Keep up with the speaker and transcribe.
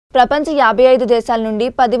ప్రపంచ 55 దేశాల నుండి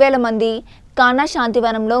 10,000 మంది కానా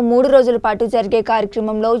శాంతివనంలో 3 రోజుల పాటు జరిగే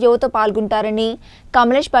కార్యక్రమంలో యువత పాల్గొంటారని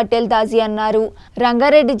కమలేష్ పటేల్ దాజీ అన్నారు.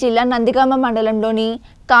 రంగారెడ్డి జిల్లా నందిగామ మండలంలోని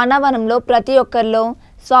కానావనంలో ప్రతి ఒక్కరిలో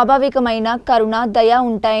స్వాభావికమైన కరుణ, దయ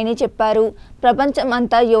ఉంటాయని చెప్పారు.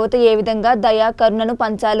 ప్రపంచమంతా యువత ఏ విధంగా దయ, కరుణను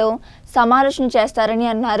పంచాలో సమాలోచన చేస్తారని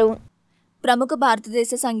అన్నారు. ప్రముఖ భారతదేశ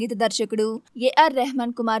సంగీత దర్శకుడు ఏఆర్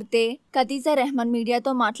రెహమాన్ కుమార్తె ఖదీజా రెహమాన్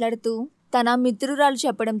మీడియాతో మాట్లాడుతూ తన మిత్రురాలు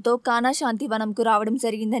చెప్పడంతో కానా శాంతివనంకు రావడం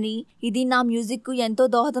జరిగిందని, ఇది నా మ్యూజిక్కు ఎంతో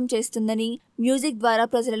దోహదం చేస్తుందని, మ్యూజిక్ ద్వారా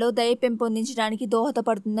ప్రజలలో దయ పెంపొందించడానికి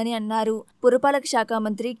దోహదపడుతుందని అన్నారు. పురపాలక శాఖ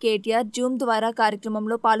మంత్రి కేటీఆర్ జూమ్ ద్వారా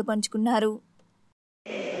కార్యక్రమంలో పాలుపంచుకున్నారు.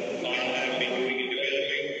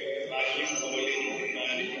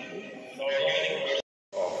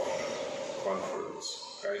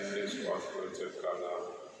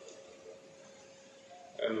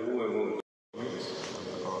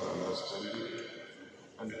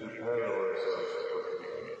 And prepare ourselves for the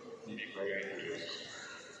changes.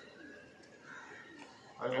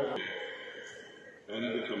 I hope and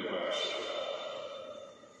the compassion.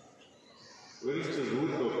 Where is the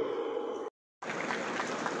root of it?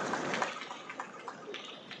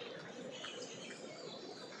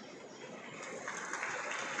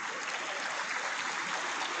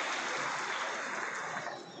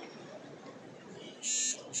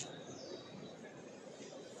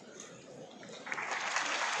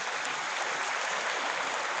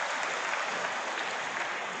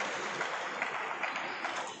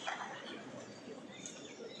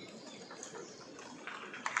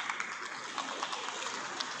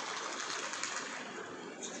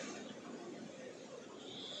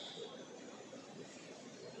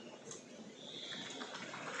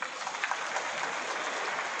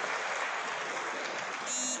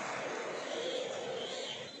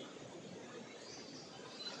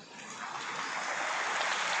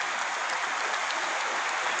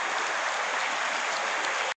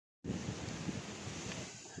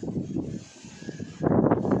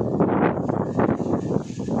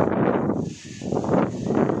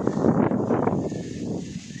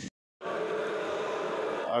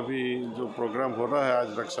 अभी जो प्रोग्राम हो रहा है, आज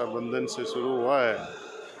रक्षाबंधन से शुरू हुआ है,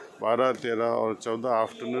 12, 13 और 14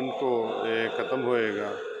 आफ्टरनून को ये ख़त्म होएगा।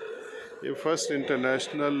 ये फर्स्ट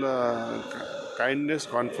इंटरनेशनल काइंडनेस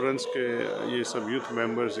कॉन्फ्रेंस के ये सब यूथ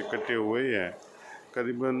मेंबर्स इकट्ठे हुए हैं।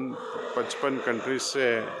 करीबन 55 कंट्रीज से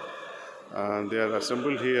they are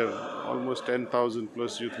assembled here. Almost 10,000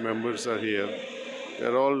 plus youth members are here. They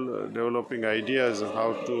are all developing ideas how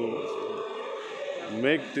to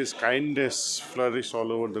make this kindness flourish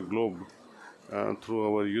all over the globe through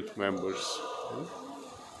our youth members.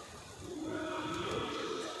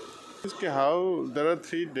 How there are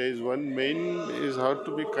 3 days. One main is how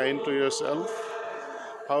to be kind to yourself,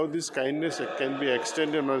 how this kindness can be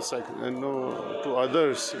extended to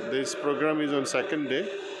others. This program is on second day,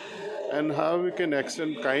 and how we can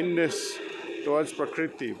extend kindness towards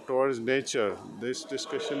Prakriti, towards nature. This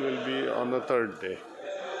discussion will be on the third day.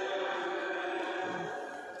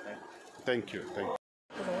 Thank you.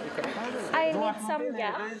 I need some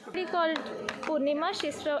gap. She called Purnima.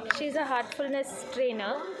 She's a heartfulness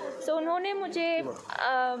trainer. So उन्होंने मुझे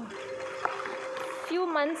few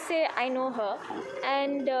months से I know her,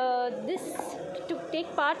 and this to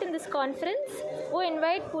take part in this conference वो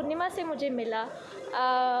invite पूर्णिमा से मुझे मिला,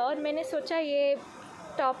 और मैंने सोचा ये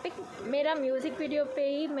टॉपिक मेरा म्यूज़िक वीडियो पे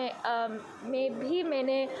ही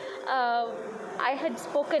मैंने I had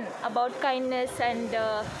spoken about kindness and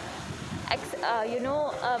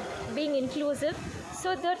being inclusive. So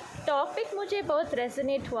the topic मुझे बहुत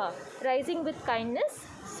resonate हुआ, rising with kindness.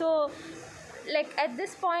 So like at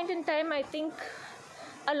this point in time, I think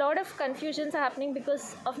a lot of confusions are happening because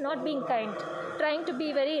of not being kind, trying to be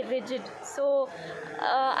very rigid. So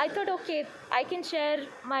I thought, okay, I can share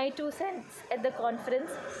my 2 cents at the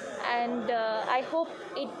conference, and I hope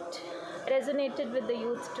it resonated with the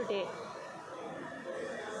youth today.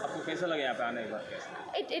 आपको कैसा लगा यहाँ पे आने के बाद?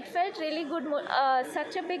 It felt really good.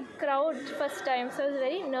 Such a big crowd first time, so I was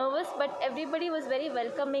very nervous, but everybody was very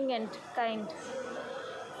welcoming and kind.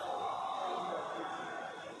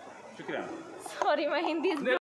 शुक्रिया. Sorry, my Hindi is